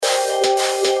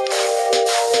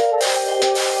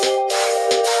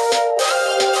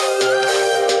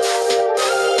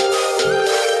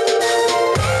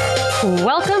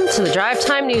Welcome to the Drive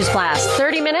Time News Blast.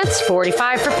 30 minutes,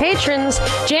 45 for patrons,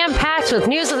 jam-packed with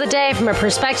news of the day from a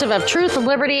perspective of truth,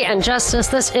 liberty, and justice.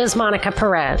 This is Monica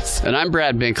Perez. And I'm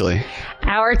Brad Binkley.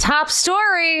 Our top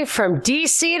story from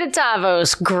D.C. to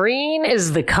Davos. Green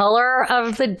is the color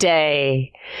of the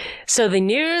day. So the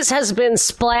news has been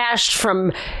splashed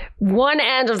from one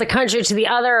end of the country to the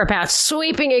other about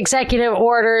sweeping executive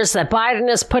orders that Biden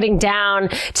is putting down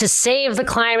to save the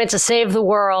climate, to save the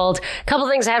world. A couple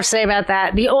things I have to say about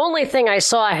that. The only thing I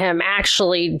saw him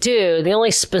actually do, the only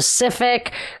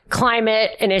specific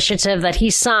climate initiative that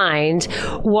he signed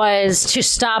was to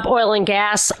stop oil and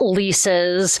gas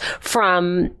leases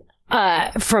from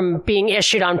being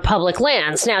issued on public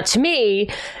lands. Now, to me,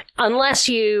 unless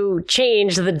you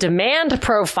change the demand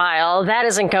profile, that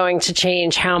isn't going to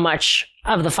change how much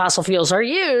of the fossil fuels are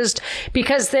used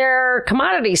because they're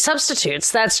commodity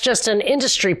substitutes. That's just an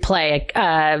industry play.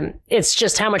 It's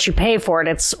just how much you pay for it.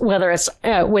 It's whether it's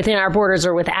within our borders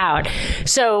or without.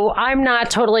 So I'm not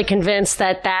totally convinced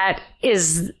that that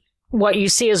is what you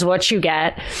see is what you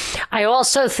get. I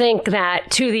also think that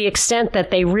to the extent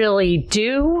that they really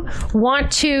do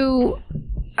want to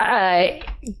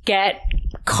get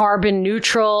carbon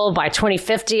neutral by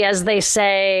 2050, as they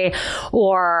say,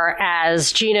 or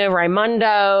as Gina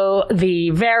Raimondo, the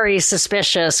very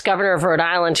suspicious governor of Rhode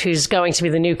Island, who's going to be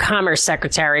the new commerce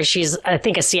secretary. She's, I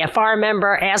think, a CFR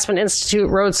member, Aspen Institute,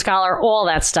 Rhodes Scholar, all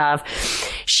that stuff.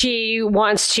 She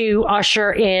wants to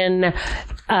usher in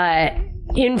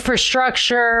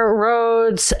infrastructure,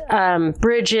 roads,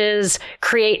 bridges,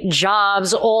 create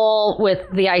jobs, all with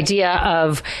the idea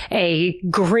of a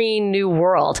green new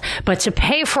world. But to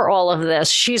pay for all of this,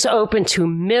 she's open to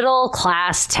middle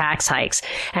class tax hikes.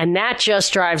 And that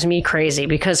just drives me crazy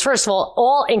because, first of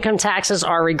all income taxes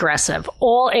are regressive.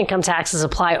 All income taxes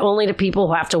apply only to people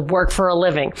who have to work for a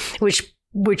living, which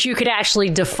you could actually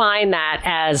define that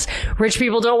as rich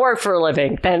people don't work for a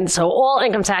living. Then, so all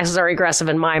income taxes are regressive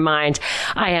in my mind.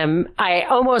 I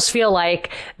almost feel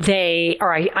like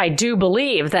I do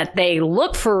believe that they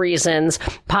look for reasons,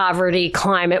 poverty,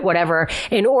 climate, whatever,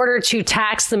 in order to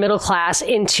tax the middle class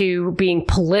into being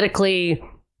politically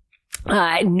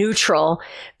neutral,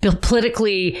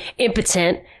 politically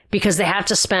impotent, because they have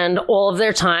to spend all of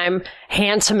their time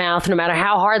hand to mouth. No matter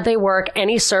how hard they work,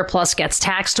 any surplus gets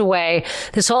taxed away.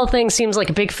 This whole thing seems like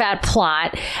a big fat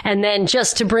plot. And then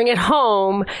just to bring it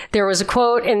home, there was a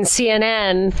quote in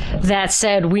CNN that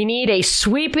said, "We need a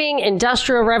sweeping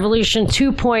industrial revolution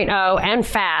 2.0 and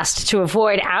fast to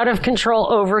avoid out of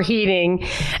control overheating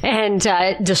and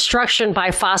destruction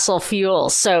by fossil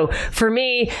fuels." So for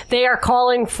me, they are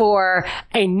calling for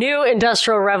a new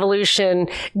industrial revolution,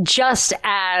 just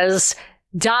as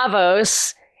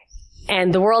Davos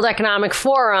and the World Economic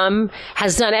Forum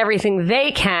has done everything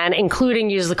they can,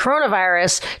 including use the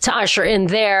coronavirus to usher in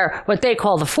their, what they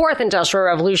call the fourth industrial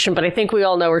revolution. But I think we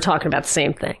all know we're talking about the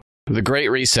same thing. The Great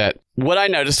Reset. What I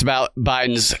noticed about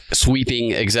Biden's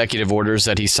sweeping executive orders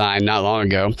that he signed not long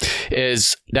ago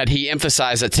is that he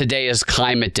emphasized that today is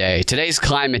Climate Day. Today's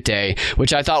Climate Day,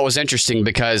 which I thought was interesting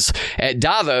because at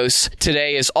Davos,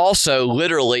 today is also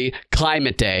literally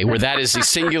Climate Day, where that is the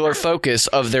singular focus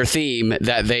of their theme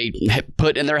that they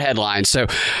put in their headlines. So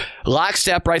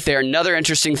lockstep right there. Another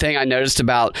interesting thing I noticed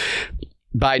about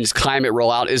Biden's climate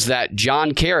rollout is that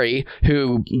John Kerry,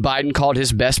 who Biden called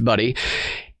his best buddy,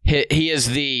 he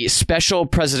is the special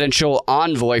presidential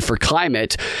envoy for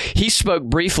climate. He spoke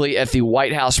briefly at the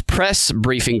White House press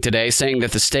briefing today, saying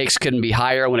that the stakes couldn't be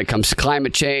higher when it comes to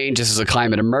climate change. This is a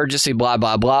climate emergency, blah,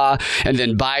 blah, blah. And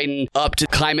then Biden upped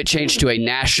climate change to a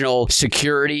national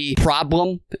security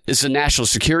problem. It's a national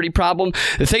security problem.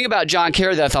 The thing about John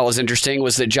Kerry that I thought was interesting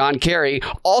was that John Kerry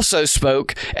also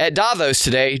spoke at Davos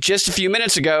today, just a few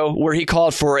minutes ago, where he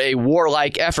called for a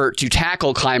warlike effort to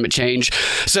tackle climate change.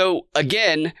 So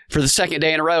again, for the second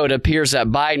day in a row, it appears that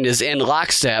Biden is in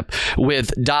lockstep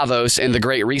with Davos and the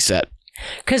Great Reset.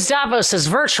 Because Davos is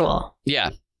virtual.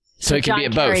 Yeah. So it could be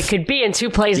at both. Kerry could be in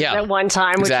two places at one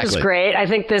time, which is great. I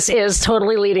think this is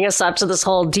totally leading us up to this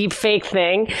whole deep fake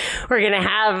thing. We're going to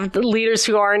have leaders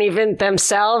who aren't even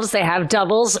themselves. They have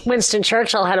doubles. Winston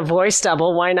Churchill had a voice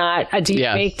double. Why not a deep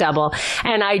fake double?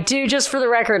 And I do, just for the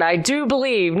record, I do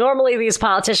believe, normally these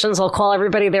politicians will call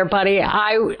everybody their buddy.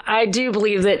 I do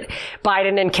believe that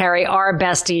Biden and Kerry are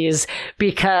besties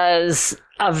because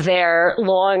of their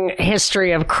long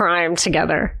history of crime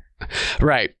together.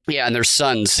 Right. Yeah. And their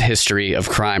son's history of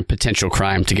crime, potential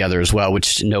crime together as well,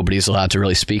 which nobody's allowed to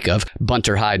really speak of.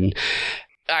 Bunter Hyden.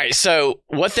 All right. So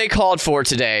what they called for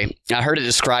today, I heard it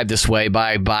described this way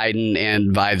by Biden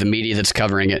and by the media that's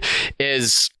covering it,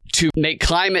 is to make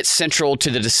climate central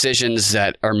to the decisions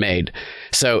that are made.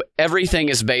 So everything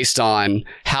is based on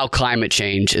how climate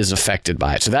change is affected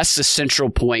by it. So that's the central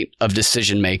point of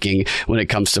decision making when it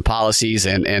comes to policies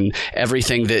and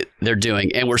everything that they're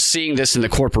doing. And we're seeing this in the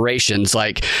corporations.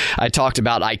 Like I talked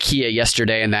about IKEA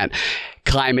yesterday and that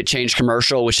climate change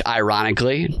commercial, which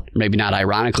ironically, maybe not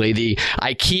ironically, the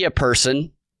IKEA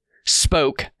person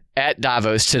spoke at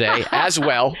Davos today as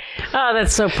well. Oh,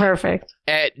 that's so perfect.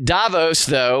 At Davos,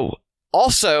 though,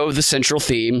 also the central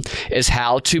theme is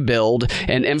how to build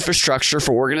an infrastructure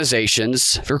for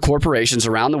organizations, for corporations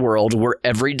around the world where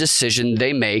every decision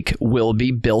they make will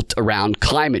be built around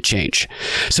climate change.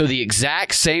 So the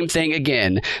exact same thing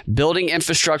again, building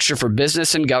infrastructure for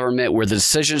business and government where the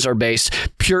decisions are based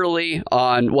purely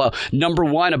on, well, number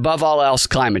one, above all else,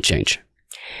 climate change.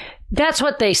 That's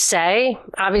what they say.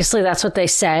 Obviously, that's what they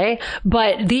say.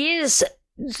 But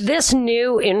this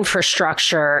new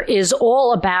infrastructure is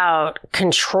all about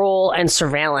control and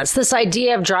surveillance. This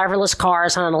idea of driverless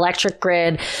cars on an electric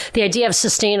grid, the idea of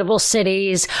sustainable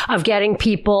cities, of getting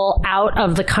people out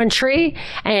of the country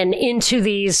and into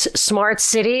these smart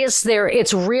cities,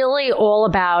 it's really all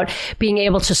about being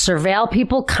able to surveil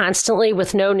people constantly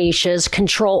with no niches,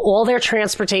 control all their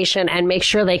transportation, and make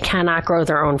sure they cannot grow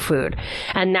their own food.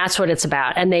 And that's what it's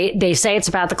about. And they say it's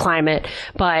about the climate,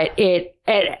 but it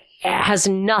has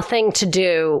nothing to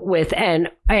do with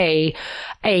a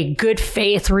good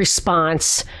faith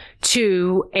response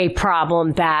to a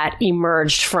problem that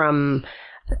emerged from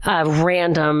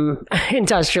random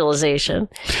industrialization.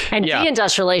 And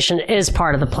deindustrialization is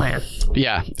part of the plan.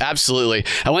 Yeah, absolutely.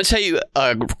 I want to tell you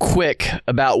quick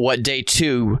about what day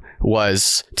 2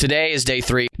 was. Today is day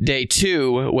 3. Day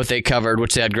 2, what they covered,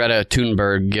 which they had Greta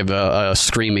Thunberg give a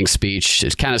screaming speech.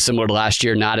 It's kind of similar to last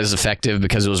year, not as effective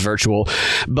because it was virtual.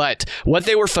 But what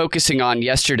they were focusing on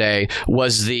yesterday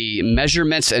was the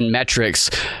measurements and metrics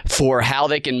for how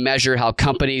they can measure how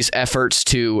companies' efforts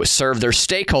to serve their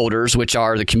stakeholders, which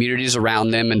are the communities around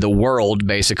them and the world,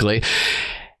 basically,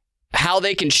 how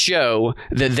they can show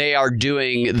that they are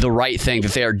doing the right thing,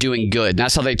 that they are doing good. And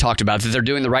that's how they talked about it, that they're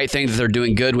doing the right thing, that they're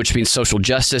doing good, which means social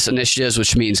justice initiatives,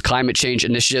 which means climate change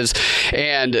initiatives.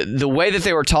 And the way that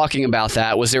they were talking about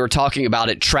that was they were talking about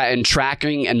it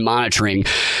tracking and monitoring.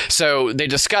 So they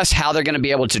discussed how they're going to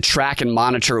be able to track and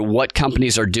monitor what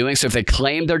companies are doing. So if they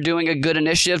claim they're doing a good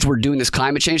initiative, we're doing this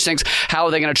climate change things, how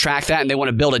are they going to track that? And they want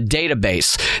to build a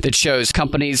database that shows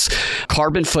companies'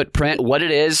 carbon footprint, what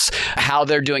it is, how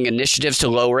they're doing initiatives to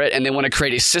lower it, and they want to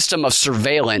create a system of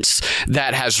surveillance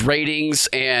that has ratings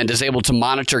and is able to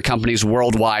monitor companies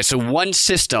worldwide. So one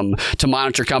system to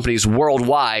monitor companies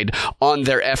worldwide on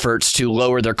their efforts to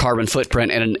lower their carbon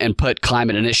footprint and put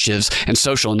climate initiatives and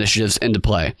social initiatives into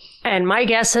play. And my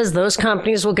guess is those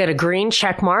companies will get a green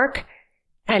check mark.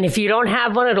 And if you don't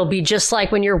have one, it'll be just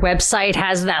like when your website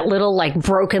has that little like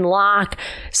broken lock,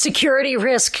 security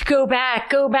risk, go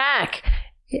back.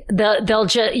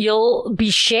 You'll be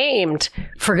shamed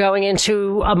for going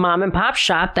into a mom and pop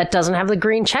shop that doesn't have the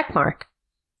green check mark.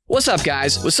 What's up,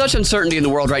 guys? With such uncertainty in the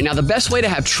world right now, the best way to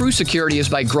have true security is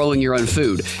by growing your own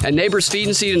food. At Neighbors Feed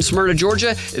and Seed in Smyrna,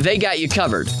 Georgia, they got you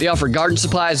covered. They offer garden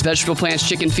supplies, vegetable plants,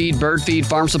 chicken feed, bird feed,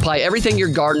 farm supply, everything your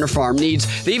garden or farm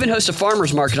needs. They even host a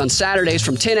farmer's market on Saturdays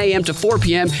from 10 a.m. to 4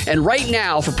 p.m. And right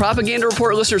now, for Propaganda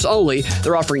Report listeners only,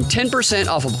 they're offering 10%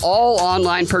 off of all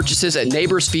online purchases at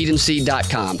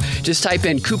neighborsfeedandseed.com. Just type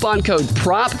in coupon code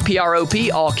PROP,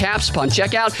 P-R-O-P, all caps upon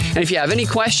checkout. And if you have any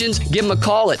questions, give them a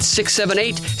call at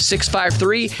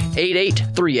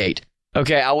 678-653-8838.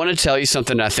 Okay, I want to tell you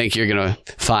something I think you're going to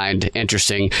find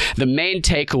interesting. The main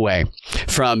takeaway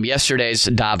from yesterday's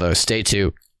Davos, day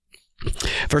 2.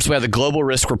 First, we have the global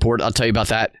risk report. I'll tell you about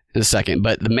that in a second.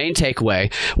 But the main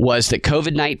takeaway was that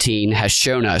COVID-19 has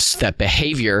shown us that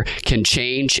behavior can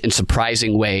change in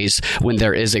surprising ways when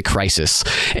there is a crisis.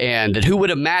 And that who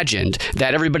would have imagined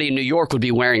that everybody in New York would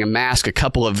be wearing a mask a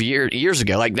couple of years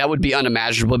ago? Like, that would be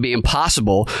unimaginable. It would be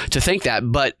impossible to think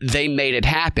that, but they made it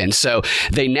happen. So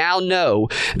they now know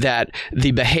that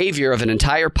the behavior of an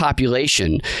entire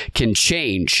population can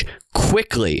change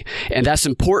quickly. And that's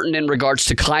important in regards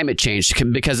to climate change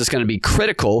because it's going to be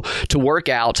critical to work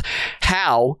out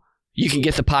how you can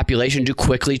get the population to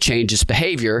quickly change its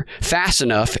behavior fast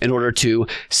enough in order to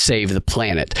save the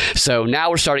planet. So now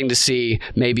we're starting to see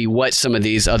maybe what some of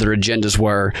these other agendas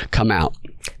were come out.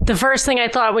 The first thing I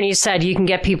thought when you said you can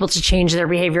get people to change their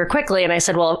behavior quickly, and I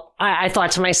said, well, I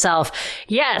thought to myself,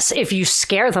 yes, if you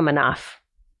scare them enough.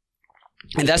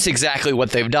 And that's exactly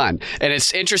what they've done. And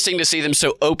it's interesting to see them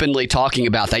so openly talking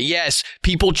about that. Yes,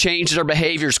 people change their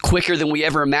behaviors quicker than we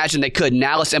ever imagined they could.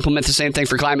 Now let's implement the same thing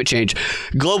for climate change.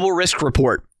 Global risk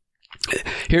report.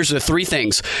 Here's the three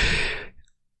things.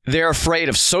 They're afraid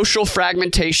of social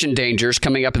fragmentation dangers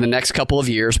coming up in the next couple of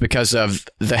years because of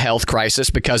the health crisis,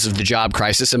 because of the job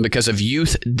crisis, and because of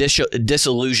youth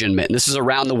disillusionment. And this is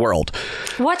around the world.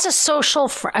 What's a social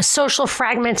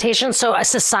fragmentation? So a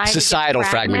societal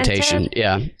fragmentation.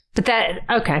 Yeah. But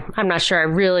okay. I'm not sure I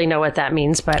really know what that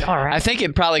means, but all right. I think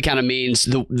it probably kind of means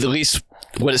the least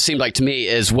what it seemed like to me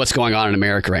is what's going on in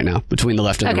America right now between the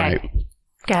left and the right.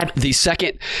 The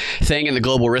second thing in the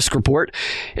global risk report,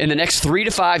 in the next 3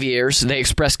 to 5 years, they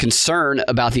express concern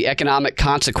about the economic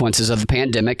consequences of the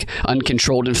pandemic,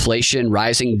 uncontrolled inflation,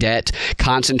 rising debt,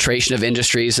 concentration of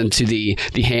industries into the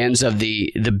hands of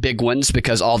the big ones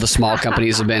because all the small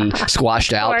companies have been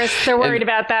squashed out. Of course, they're worried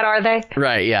about that, are they?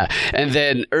 Right, yeah. And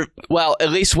then, at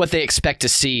least what they expect to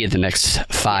see in the next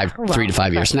 3 to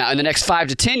 5 years. Now, in the next 5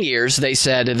 to 10 years, they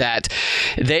said that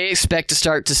they expect to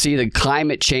start to see the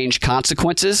climate change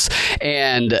consequences,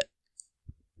 and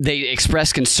they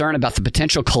expressed concern about the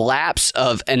potential collapse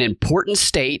of an important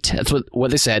state. That's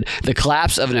what they said. The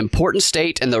collapse of an important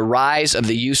state and the rise of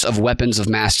the use of weapons of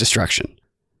mass destruction.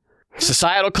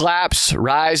 Societal collapse,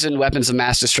 rise in weapons of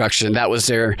mass destruction. That was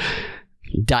their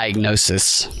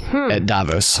diagnosis at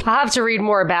Davos. I'll have to read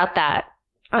more about that.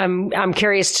 I'm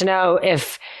curious to know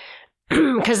if,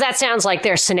 because that sounds like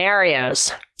their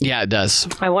scenarios. Yeah, it does.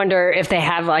 I wonder if they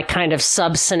have like kind of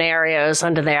sub scenarios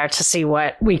under there to see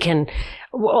what we can,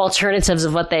 alternatives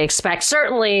of what they expect.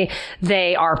 Certainly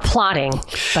they are plotting.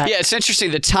 But. Yeah, it's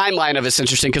interesting. The timeline of it's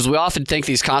interesting because we often think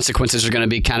these consequences are going to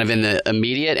be kind of in the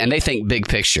immediate, and they think big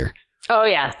picture. Oh,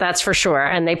 yeah, that's for sure.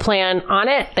 And they plan on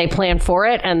it, they plan for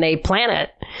it, and they plan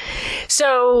it.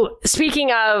 So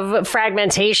speaking of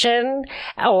fragmentation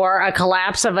or a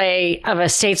collapse of a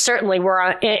state, certainly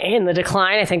we're in the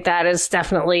decline. I think that is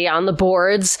definitely on the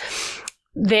boards.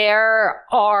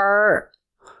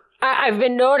 I've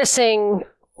been noticing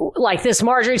like this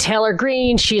Marjorie Taylor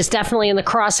Greene, she is definitely in the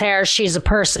crosshairs. She's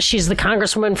the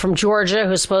congresswoman from Georgia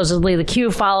who's supposedly the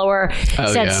Q follower,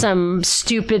 said some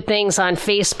stupid things on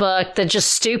Facebook that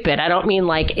just stupid. I don't mean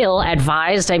like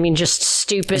ill-advised. I mean just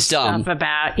stupid stuff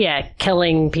about,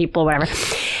 killing people, whatever.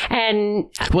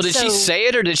 And did she say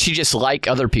it or did she just like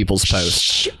other people's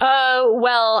posts?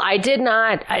 I did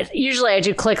not. Usually I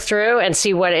do click through and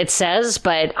see what it says,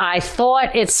 but I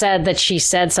thought it said that she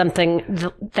said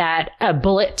something that a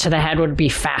bullet to the head would be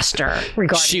faster.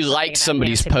 She liked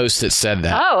somebody's post that said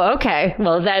that. Oh, okay.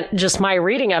 Well, that just my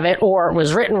reading of it, or it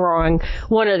was written wrong,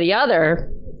 one or the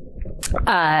other.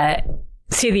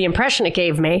 See the impression it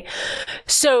gave me.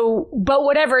 So, but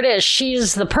whatever it is,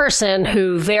 she's the person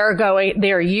who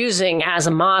they're using as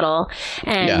a model.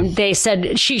 And they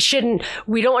said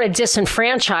we don't want to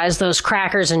disenfranchise those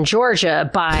crackers in Georgia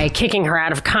by kicking her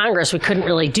out of Congress. We couldn't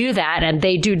really do that. And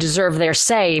they do deserve their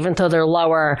say, even though they're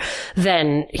lower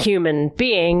than human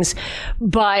beings.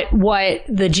 But what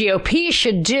the GOP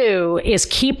should do is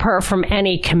keep her from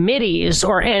any committees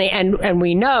or and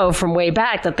we know from way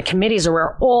back that the committees are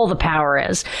where all the power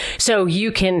is. So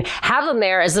you can have them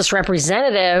there as this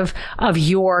representative of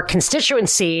your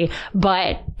constituency,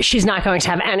 but she's not going to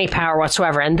have any power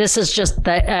whatsoever. And this is just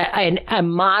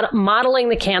modeling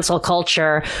the cancel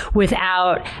culture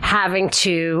without having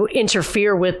to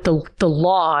interfere with the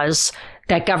laws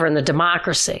that govern the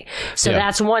democracy. So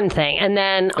that's one thing. And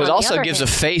then it also gives a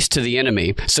face to the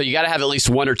enemy. So you got to have at least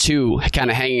one or two kind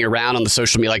of hanging around on the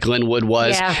social media like Lynn Wood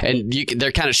was. Yeah. And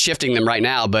they're kind of shifting them right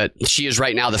now, but she is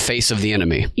right now the face of the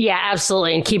enemy. Yeah,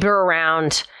 absolutely. And keep her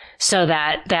around so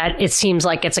that it seems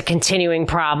like it's a continuing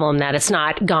problem, that it's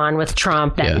not gone with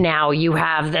Trump, that now you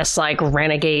have this like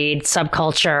renegade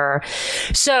subculture.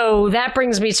 So that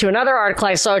brings me to another article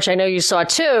I saw, which I know you saw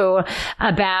too,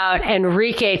 about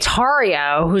Enrique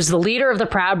Tarrio, who's the leader of the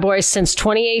Proud Boys since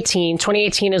 2018.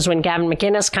 2018 is when Gavin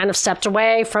McInnes kind of stepped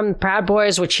away from Proud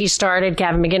Boys, which he started.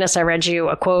 Gavin McInnes, I read you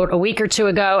a quote a week or two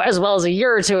ago, as well as a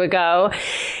year or two ago,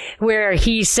 where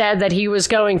he said that he was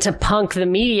going to punk the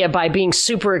media by being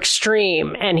super extreme.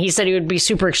 And he said he would be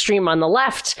super extreme on the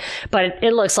left, but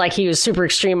it looks like he was super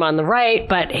extreme on the right.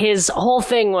 But his whole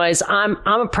thing was, I'm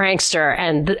a prankster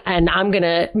and I'm going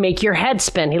to make your head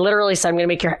spin. He literally said, I'm going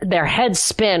to make their head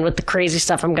spin with the crazy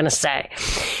stuff I'm going to say.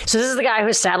 So this is the guy who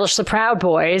established the Proud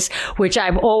Boys, which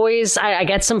I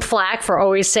get some flack for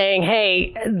always saying,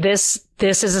 hey, this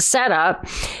is a setup.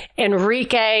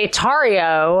 Enrique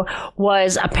Tarrio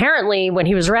was apparently, when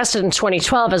he was arrested in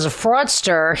 2012 as a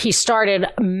fraudster, he started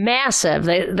massive.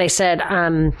 They said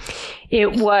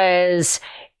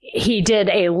he did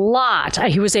a lot.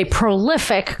 He was a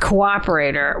prolific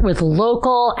cooperator with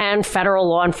local and federal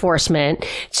law enforcement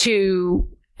to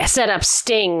set up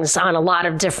stings on a lot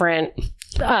of different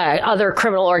other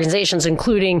criminal organizations,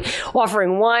 including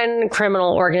offering one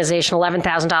criminal organization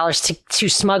 $11,000 to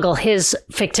smuggle his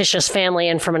fictitious family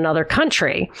in from another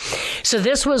country. So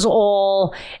this was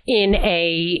all in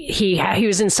he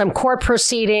was in some court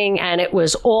proceeding, and it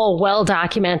was all well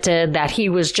documented that he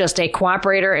was just a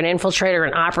cooperator, an infiltrator,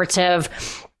 an operative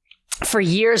for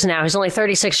years now. He's only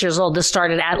 36 years old. This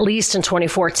started at least in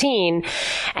 2014.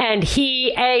 And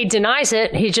he, denies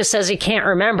it. He just says he can't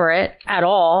remember it at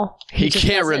all. He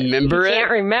can't remember it? He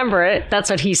can't remember it. That's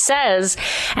what he says.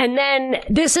 And then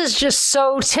this is just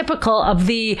so typical of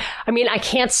I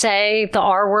can't say the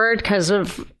R word because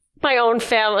of my own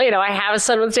family. I have a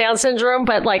son with Down syndrome,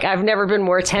 but I've never been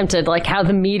more tempted, how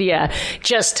the media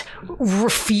just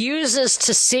refuses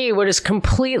to see what is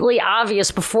completely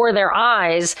obvious before their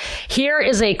eyes. Here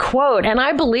is a quote, and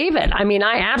I believe it.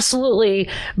 I absolutely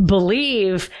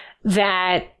believe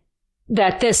that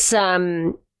this,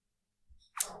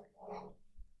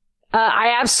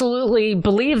 I absolutely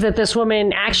believe that this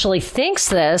woman actually thinks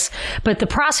this, but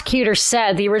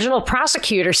the original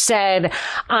prosecutor said,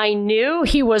 I knew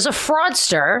he was a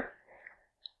fraudster,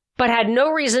 but had no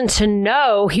reason to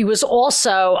know he was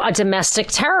also a domestic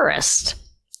terrorist.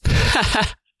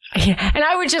 And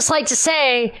I would just like to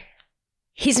say,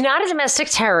 he's not a domestic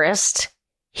terrorist.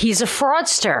 He's a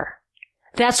fraudster.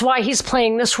 That's why he's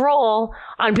playing this role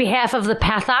on behalf of the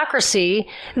pathocracy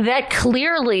that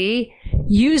clearly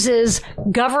uses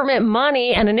government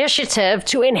money and initiative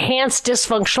to enhance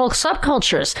dysfunctional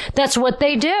subcultures. That's what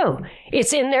they do.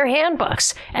 It's in their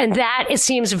handbooks. And that, it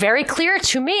seems very clear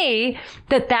to me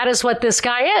that is what this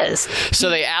guy is. So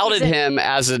they outed him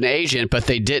as an agent, but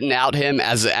they didn't out him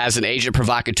as an agent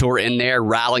provocateur in there,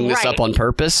 riling this up on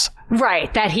purpose?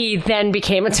 Right. That he then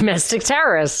became a domestic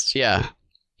terrorist. Yeah.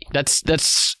 That's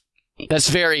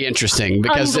very interesting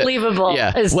because unbelievable.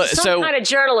 There's some kind of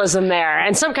journalism there,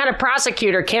 and some kind of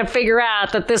prosecutor can't figure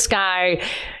out that this guy.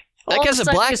 That guy's a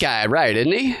black guy, right?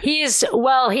 Isn't he? He has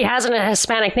a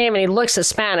Hispanic name and he looks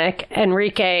Hispanic,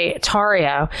 Enrique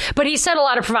Tarrio. But he said a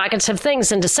lot of provocative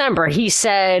things in December. He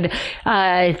said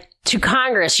to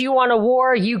Congress, "You want a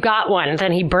war? You got one." And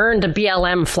then he burned a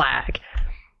BLM flag.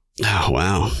 Oh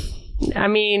wow!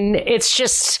 It's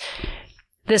just.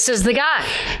 This is the guy.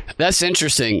 That's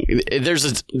interesting. There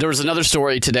was another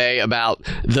story today about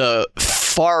the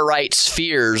far right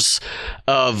spheres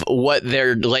of what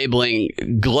they're labeling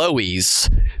glowies.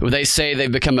 They say they've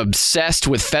become obsessed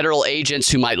with federal agents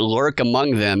who might lurk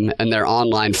among them in their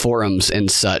online forums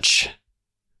and such.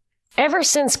 Ever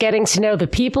since getting to know the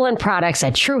people and products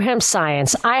at True Hemp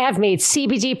Science, I have made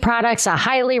CBD products a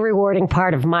highly rewarding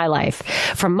part of my life.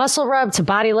 From muscle rub to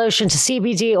body lotion to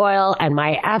CBD oil and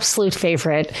my absolute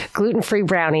favorite, gluten-free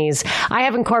brownies, I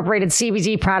have incorporated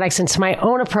CBD products into my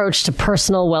own approach to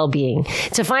personal well-being.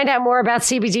 To find out more about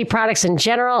CBD products in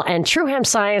general and True Hemp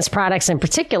Science products in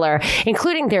particular,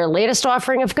 including their latest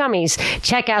offering of gummies,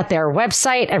 check out their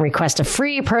website and request a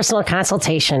free personal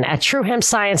consultation at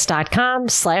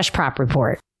truehempscience.com/prop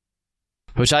report.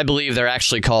 Which I believe they're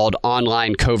actually called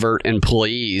online covert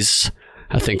employees.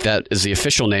 I think that is the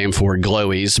official name for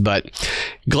glowies, but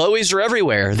glowies are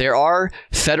everywhere. There are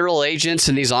federal agents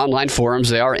in these online forums.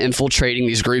 They are infiltrating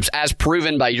these groups, as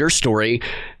proven by your story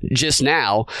just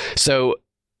now. So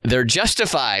they're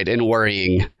justified in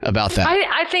worrying about that.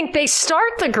 I think they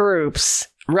start the groups.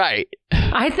 Right.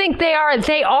 I think they are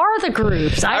the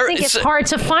groups. I think it's hard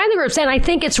to find the groups. And I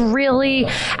think it's really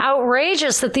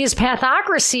outrageous that these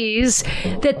pathocracies,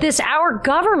 that our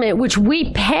government, which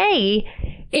we pay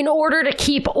in order to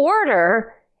keep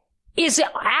order, is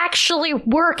actually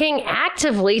working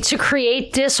actively to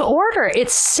create disorder.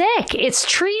 It's sick. It's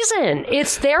treason.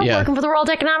 They're working for the World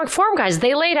Economic Forum guys.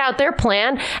 They laid out their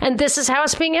plan, and this is how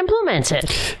it's being implemented.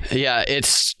 Yeah,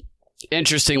 it's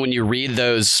interesting when you read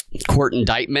those court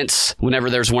indictments. Whenever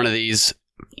there's one of these,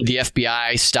 the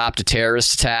FBI stopped a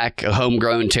terrorist attack, a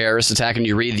homegrown terrorist attack, and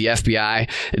you read the FBI,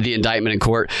 the indictment in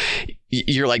court,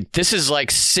 you're like, this is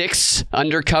like 6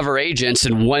 undercover agents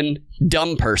and one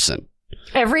dumb person.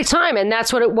 Every time. And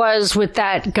that's what it was with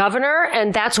that governor.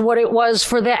 And that's what it was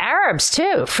for the Arabs,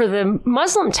 too, for the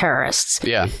Muslim terrorists.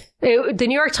 Yeah. The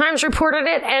New York Times reported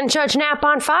it, and Judge Knapp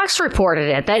on Fox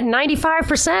reported it, that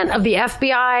 95% of the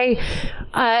FBI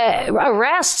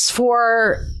arrests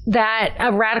for that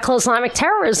radical Islamic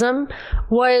terrorism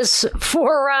were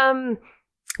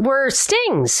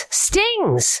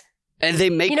stings. And they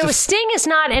make a sting is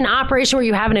not an operation where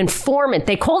you have an informant.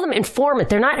 They call them informant.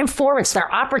 They're not informants.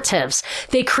 They're operatives.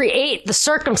 They create the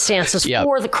circumstances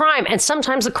for the crime. And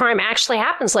sometimes the crime actually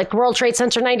happens. Like World Trade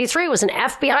Center 93 was an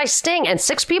FBI sting and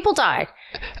 6 people died.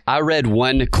 I read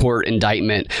one court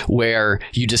indictment where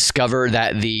you discover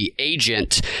that the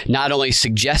agent not only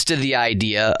suggested the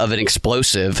idea of an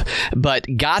explosive, but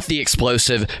got the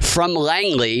explosive from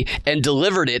Langley and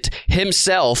delivered it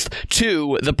himself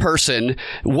to the person.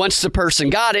 Once the person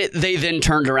got it, they then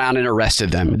turned around and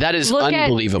arrested them. That is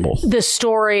unbelievable. The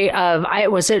story of,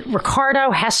 was it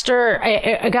Ricardo Hester,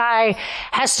 a guy,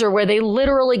 Hester, where they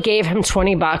literally gave him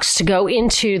 $20 to go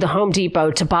into the Home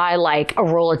Depot to buy like a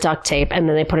roll of duct tape, and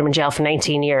then they put him in jail for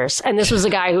 19 years. And this was a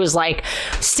guy who was like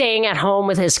staying at home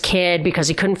with his kid because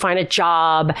he couldn't find a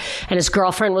job and his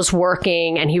girlfriend was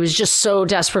working and he was just so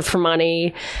desperate for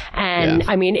money. And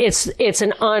I mean, it's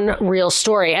an unreal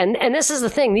story. And this is the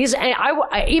thing. These,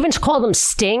 I even to call them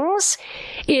stings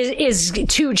is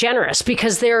too generous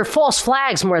because they're false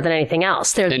flags more than anything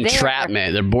else. They're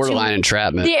entrapment. They're borderline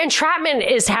entrapment. The entrapment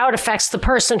is how it affects the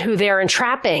person who they're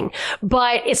entrapping,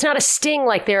 but it's not a sting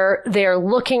like they're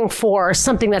looking for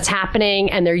something that's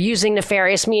happening and they're using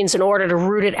nefarious means in order to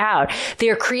root it out.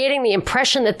 They're creating the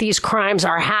impression that these crimes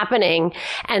are happening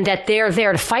and that they're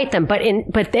there to fight them, but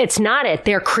it's not it.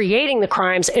 They're creating the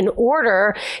crimes in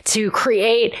order to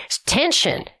create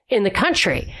tension in the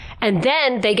country. And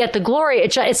then they get the glory.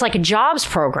 It's like a jobs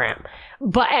program,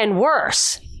 and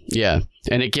worse. Yeah.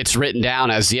 And it gets written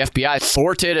down as the FBI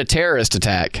thwarted a terrorist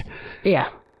attack. Yeah.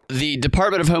 The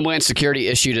Department of Homeland Security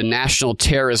issued a national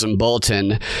terrorism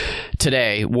bulletin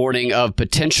today warning of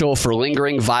potential for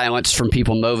lingering violence from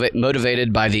people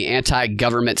motivated by the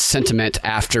anti-government sentiment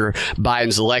after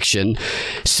Biden's election,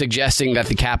 suggesting that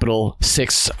the Capitol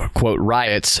 6, quote,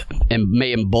 riots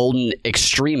may embolden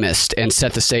extremists and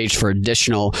set the stage for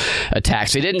additional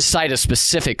attacks. They didn't cite a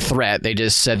specific threat. They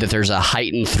just said that there's a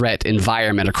heightened threat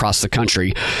environment across the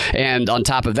country. And on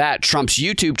top of that, Trump's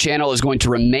YouTube channel is going to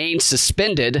remain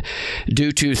suspended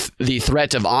due to the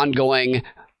threat of ongoing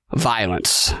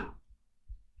violence.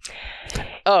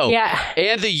 Oh, yeah.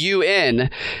 And the UN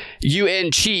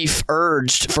chief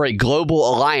urged for a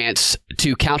global alliance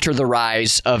to counter the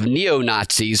rise of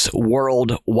neo-Nazis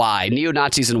worldwide.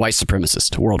 Neo-Nazis and white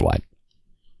supremacists worldwide.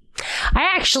 I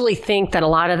actually think that a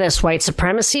lot of this white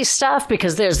supremacy stuff,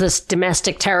 because there's this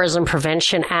Domestic Terrorism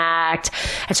Prevention Act,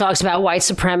 it talks about white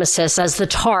supremacists as the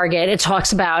target. It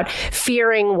talks about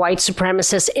fearing white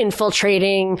supremacists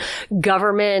infiltrating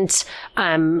government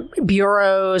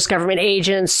bureaus, government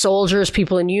agents, soldiers,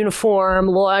 people in uniform,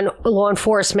 law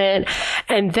enforcement.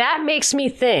 And that makes me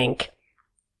think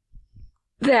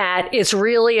that it's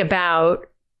really about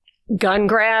gun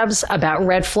grabs, about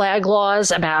red flag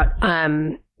laws, about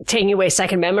taking away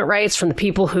Second Amendment rights from the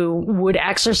people who would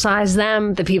exercise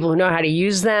them, the people who know how to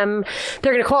use them.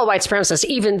 They're going to call it white supremacists,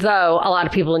 even though a lot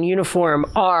of people in uniform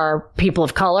are people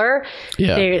of color.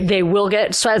 Yeah. They will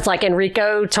get, so it's like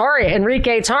Enrique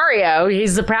Tarrio,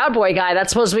 he's the Proud Boy guy.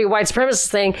 That's supposed to be a white supremacist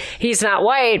thing. He's not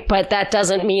white, but that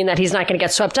doesn't mean that he's not going to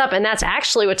get swept up. And that's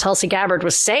actually what Tulsi Gabbard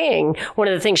was saying. One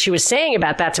of the things she was saying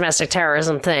about that domestic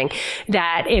terrorism thing,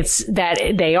 that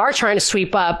they are trying to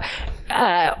sweep up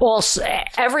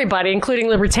everybody, including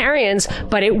libertarians,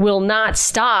 but it will not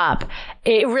stop.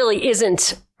 It really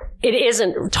isn't. It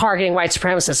isn't targeting white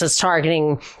supremacists. It's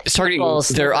targeting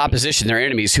their opposition, their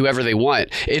enemies, whoever they want.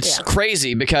 It's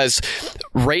crazy because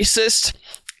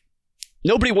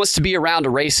nobody wants to be around a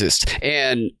racist,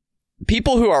 and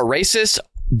people who are racist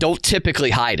don't typically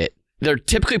hide it. They're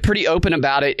typically pretty open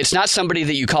about it. It's not somebody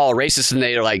that you call a racist and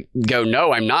they like go,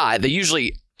 no, I'm not. They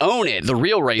usually own it. The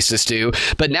real racists do.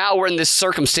 But now we're in this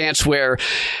circumstance where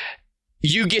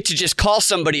you get to just call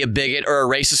somebody a bigot or a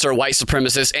racist or a white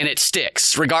supremacist and it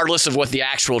sticks, regardless of what the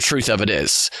actual truth of it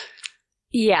is.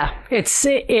 Yeah, it's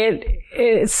been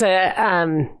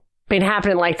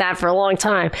happening like that for a long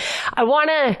time. I want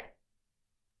to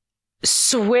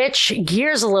switch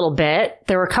gears a little bit.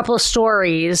 There were a couple of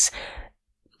stories.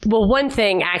 Well, one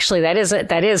thing actually that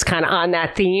is kind of on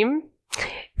that theme.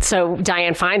 So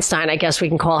Dianne Feinstein, I guess we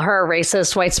can call her a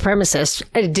racist white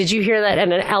supremacist. Did you hear that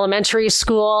an elementary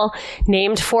school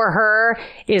named for her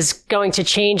is going to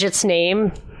change its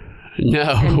name?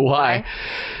 No, why?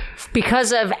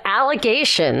 Because of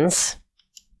allegations.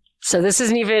 So this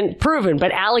isn't even proven,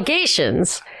 but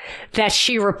allegations that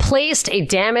she replaced a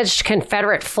damaged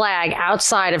Confederate flag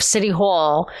outside of City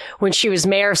Hall when she was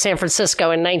mayor of San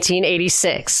Francisco in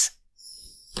 1986.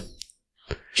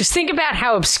 Just think about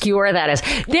how obscure that is.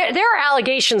 There are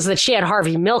allegations that she had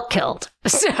Harvey Milk killed.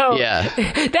 So that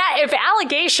if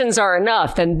allegations are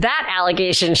enough, then that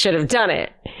allegation should have done it.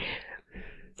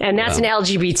 And that's an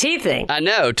LGBT thing. I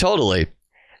know, totally.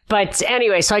 But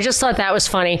anyway, so I just thought that was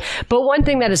funny. But one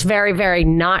thing that is very, very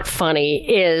not funny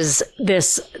is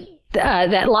this,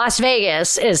 that Las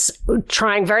Vegas is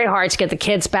trying very hard to get the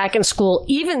kids back in school,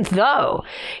 even though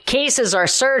cases are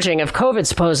surging of COVID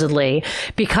supposedly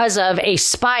because of a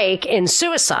spike in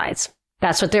suicides.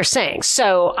 That's what they're saying.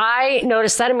 So I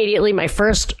noticed that immediately. My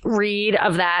first read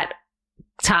of that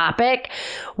topic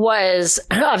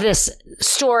of this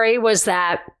story was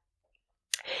that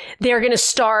they're going to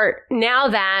start, now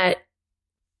that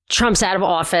Trump's out of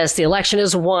office, the election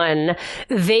is won,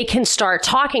 they can start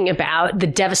talking about the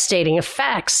devastating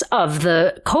effects of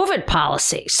the COVID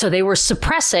policy. So they were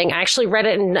suppressing, I actually read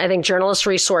it in, I think, Journalist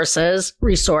Resource,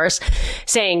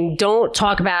 saying, don't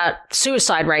talk about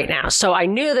suicide right now. So I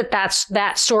knew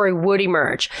that story would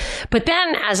emerge. But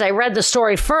then as I read the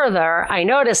story further, I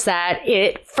noticed that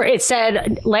it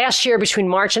said last year between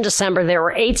March and December, there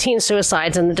were 18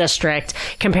 suicides in the district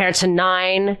compared to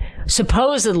 9,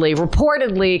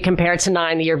 reportedly compared to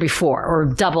 9 the year before, or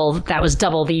double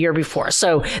the year before.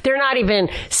 So they're not even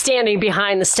standing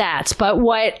behind the stats. But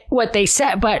what they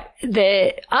said, but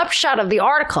the upshot of the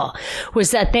article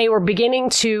was that they were beginning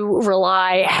to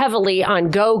rely heavily on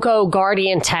Go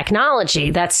Guardian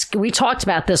technology. We talked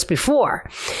about this before,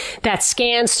 that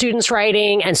scans students'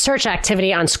 writing and search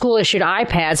activity on school-issued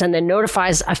iPads and then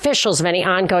notifies officials of any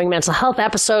ongoing mental health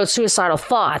episodes, suicidal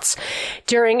thoughts.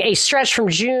 During a stretch from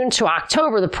June to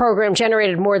October, the program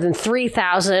generated more than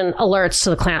 3,000 alerts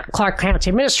to the Clark County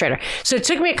administrator. So it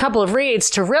took me a couple of reads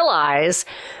to realize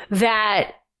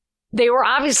that they were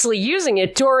obviously using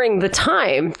it during the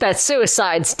time that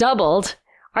suicides doubled.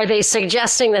 Are they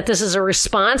suggesting that this is a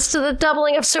response to the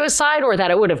doubling of suicide, or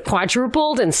that it would have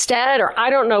quadrupled instead, or I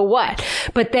don't know what?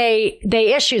 But they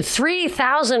issued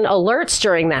 3,000 alerts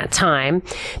during that time.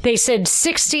 They said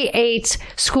 68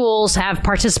 schools have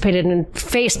participated in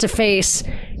face-to-face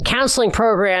counseling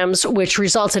programs, which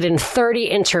resulted in 30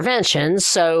 interventions.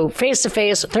 So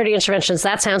face-to-face, 30 interventions,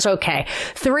 that sounds okay.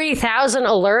 3,000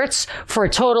 alerts for a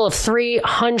total of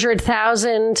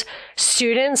 300,000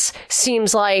 students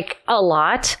seems like a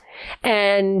lot.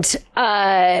 And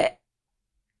I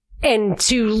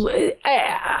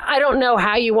don't know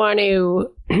how you want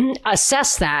to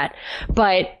assess that,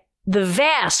 but the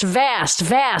vast, vast,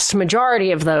 vast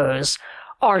majority of those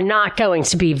are not going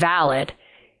to be valid.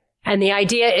 And the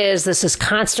idea is this is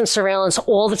constant surveillance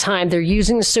all the time. They're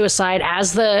using the suicide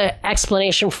as the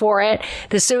explanation for it.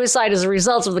 The suicide is a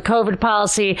result of the COVID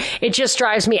policy. It just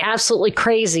drives me absolutely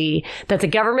crazy that the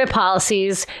government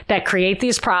policies that create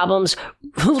these problems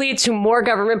lead to more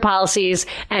government policies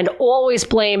and always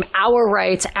blame our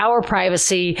rights, our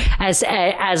privacy as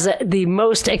the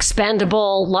most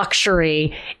expendable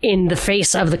luxury in the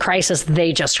face of the crisis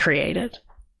they just created.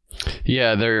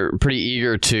 Yeah, they're pretty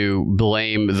eager to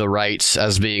blame the rights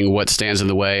as being what stands in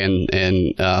the way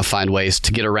and find ways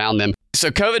to get around them.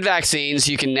 So COVID vaccines,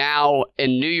 you can now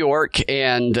in New York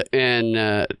and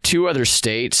in 2 other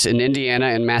states, in Indiana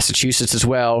and Massachusetts as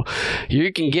well,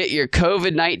 you can get your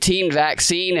COVID-19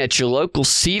 vaccine at your local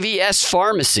CVS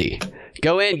pharmacy.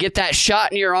 Go in, get that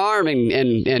shot in your arm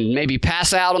and maybe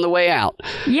pass out on the way out.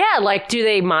 Yeah, like do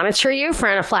they monitor you for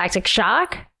anaphylactic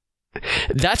shock?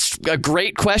 That's a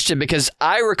great question, because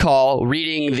I recall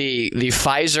reading the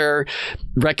Pfizer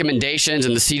recommendations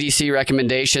and the CDC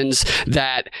recommendations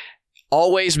that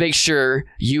always make sure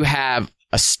you have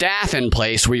a staff in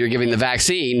place where you're giving the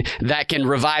vaccine that can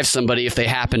revive somebody if they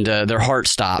happen to, their heart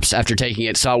stops after taking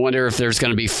it. So I wonder if there's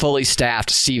going to be fully staffed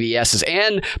CVS's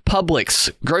and Publix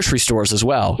grocery stores as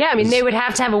well. Yeah, I mean, they would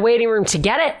have to have a waiting room to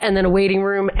get it and then a waiting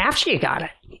room after you got it.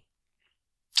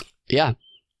 Yeah.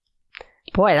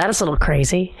 Boy, that is a little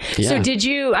crazy. Yeah.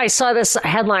 So I saw this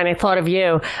headline, I thought of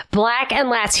you. Black and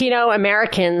Latino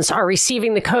Americans are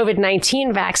receiving the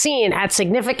COVID-19 vaccine at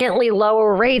significantly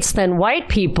lower rates than white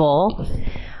people.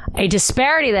 A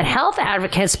disparity that health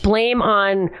advocates blame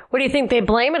on, what do you think they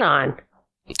blame it on?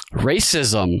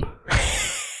 Racism.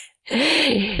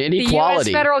 Inequality. The U.S.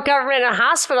 federal government and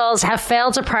hospitals have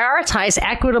failed to prioritize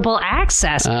equitable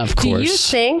access. Of course. Do you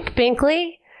think,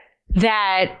 Binkley,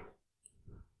 that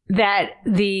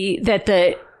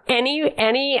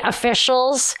any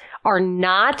officials are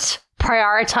not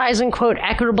prioritizing, quote,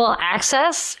 equitable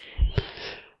access?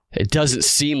 It doesn't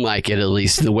seem like it, at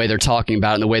least the way they're talking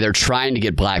about it and the way they're trying to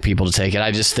get black people to take it.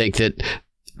 I just think that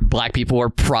black people are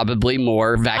probably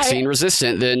more vaccine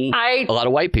resistant than a lot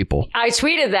of white people. I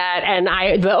tweeted that,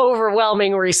 and the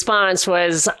overwhelming response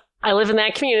was, I live in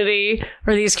that community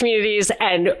or these communities,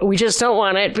 and we just don't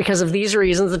want it because of these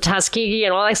reasons, the Tuskegee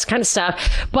and all that kind of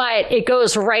stuff. But it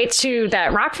goes right to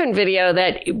that Rockfin video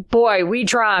that, boy, we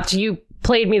dropped, you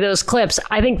played me those clips.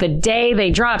 I think the day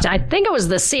they dropped, I think it was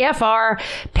the CFR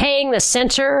paying the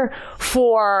Center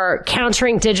for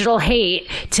Countering Digital Hate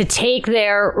to take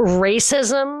their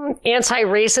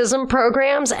anti-racism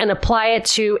programs and apply it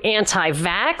to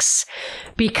anti-vax,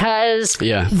 because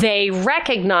they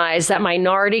recognize that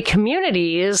minority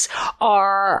communities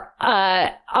are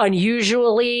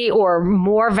unusually or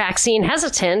more vaccine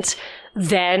hesitant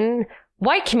than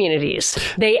white communities.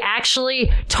 They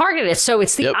actually target it. So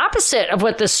it's the opposite of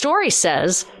what the story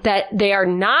says, that they are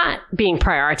not being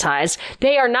prioritized.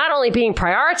 They are not only being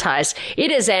prioritized, it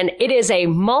is a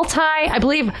I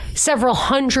believe several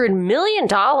 $100 million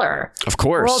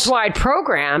worldwide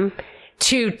program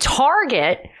to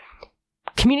target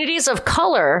communities of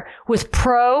color with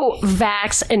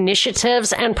pro-vax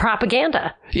initiatives and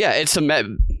propaganda. Yeah, it's a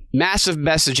massive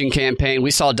messaging campaign.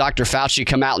 We saw Dr. Fauci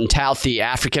come out and tout the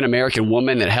African-American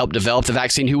woman that helped develop the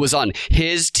vaccine, who was on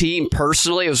his team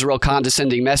personally. It was a real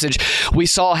condescending message. We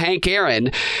saw Hank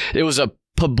Aaron. It was a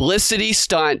publicity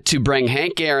stunt to bring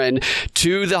Hank Aaron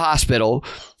to the hospital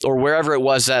or wherever it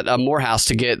was at Morehouse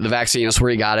to get the vaccine. That's where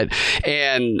he got it.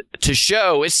 And to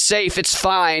show it's safe, it's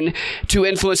fine to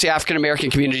influence the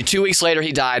African-American community. 2 weeks later,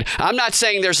 he died. I'm not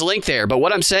saying there's a link there, but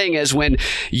what I'm saying is when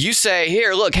you say,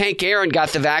 here, look, Hank Aaron got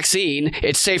the vaccine,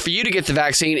 it's safe for you to get the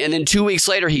vaccine, and then 2 weeks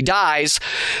later he dies,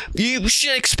 you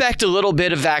should expect a little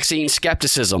bit of vaccine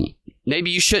skepticism.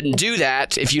 Maybe you shouldn't do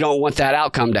that if you don't want that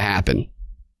outcome to happen.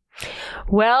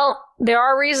 Well, there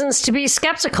are reasons to be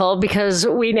skeptical, because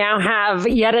we now have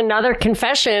yet another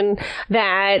confession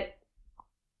that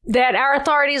our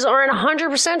authorities aren't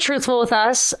 100% truthful with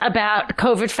us about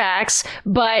COVID facts,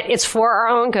 but it's for our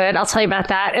own good. I'll tell you about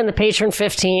that in the Patron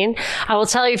 15. I will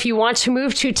tell you, if you want to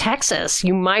move to Texas,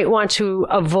 you might want to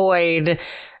avoid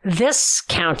this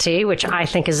county, which I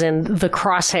think is in the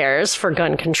crosshairs for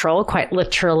gun control, quite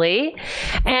literally.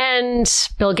 And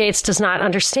Bill Gates does not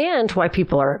understand why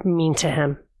people are mean to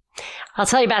him. I'll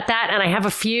tell you about that, and I have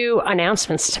a few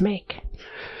announcements to make.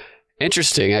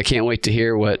 Interesting. I can't wait to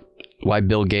hear why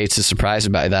Bill Gates is surprised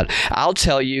about that. I'll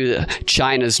tell you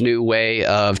China's new way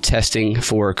of testing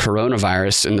for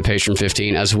coronavirus in the Patron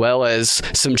 15, as well as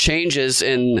some changes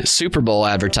in Super Bowl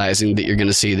advertising that you're going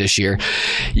to see this year.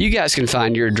 You guys can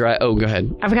find your go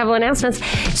ahead. I have a couple announcements.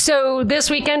 So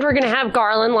this weekend, we're going to have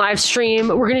Garland live stream.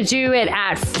 We're going to do it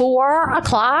at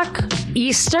 4:00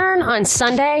 Eastern on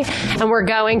Sunday, and we're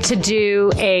going to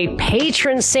do a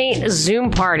Patron Saint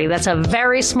Zoom party. That's a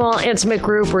very small, intimate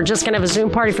group. We're just going to have a Zoom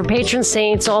party for Patron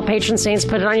Saints. All Patron Saints,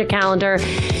 put it on your calendar.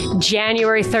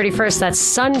 January 31st, that's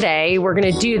Sunday. We're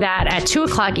going to do that at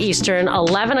 2:00 Eastern,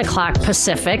 11:00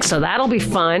 Pacific, so that'll be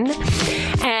fun.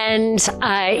 And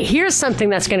here's something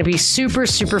that's going to be super,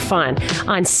 super fun.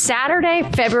 On Saturday,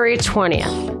 February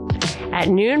 20th, at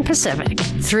noon Pacific,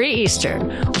 3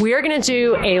 Eastern, we are going to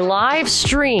do a live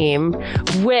stream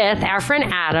with our friend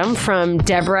Adam from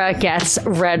Deborah Gets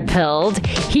Red Pilled.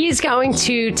 He's going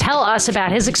to tell us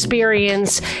about his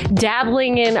experience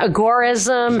dabbling in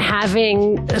agorism,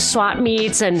 having swap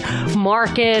meets and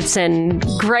markets and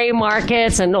gray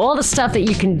markets and all the stuff that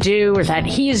you can do or that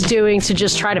he's doing to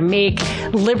just try to make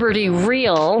liberty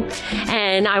real.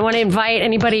 And I want to invite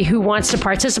anybody who wants to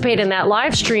participate in that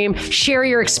live stream, share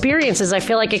your experiences. I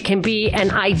feel like it can be an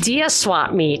idea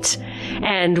swap meet,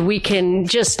 and we can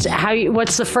just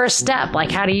what's the first step?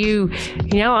 Like, how do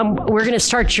we're going to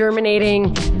start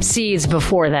germinating seeds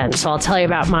before then. So I'll tell you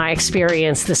about my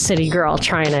experience, the city girl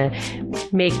trying to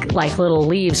make like little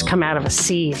leaves come out of a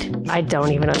seed. I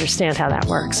don't even understand how that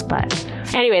works. But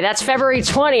anyway, that's February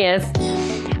 20th.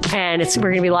 And we're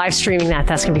going to be live streaming that.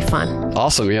 That's going to be fun.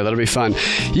 Awesome. Yeah, that'll be fun.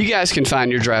 You guys can find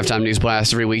your Drive Time News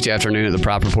Blast every weekday afternoon at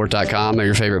thepropreport.com or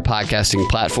your favorite podcasting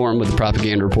platform with the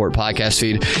Propaganda Report podcast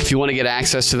feed. If you want to get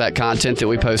access to that content that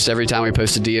we post every time we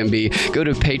post a DNB, go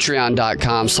to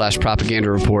patreon.com/propaganda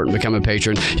report and become a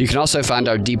patron. You can also find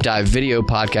our deep dive video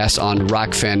podcast on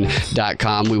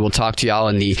rockfin.com. We will talk to y'all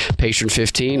in the Patron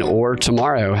 15 or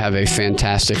tomorrow. Have a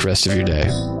fantastic rest of your day.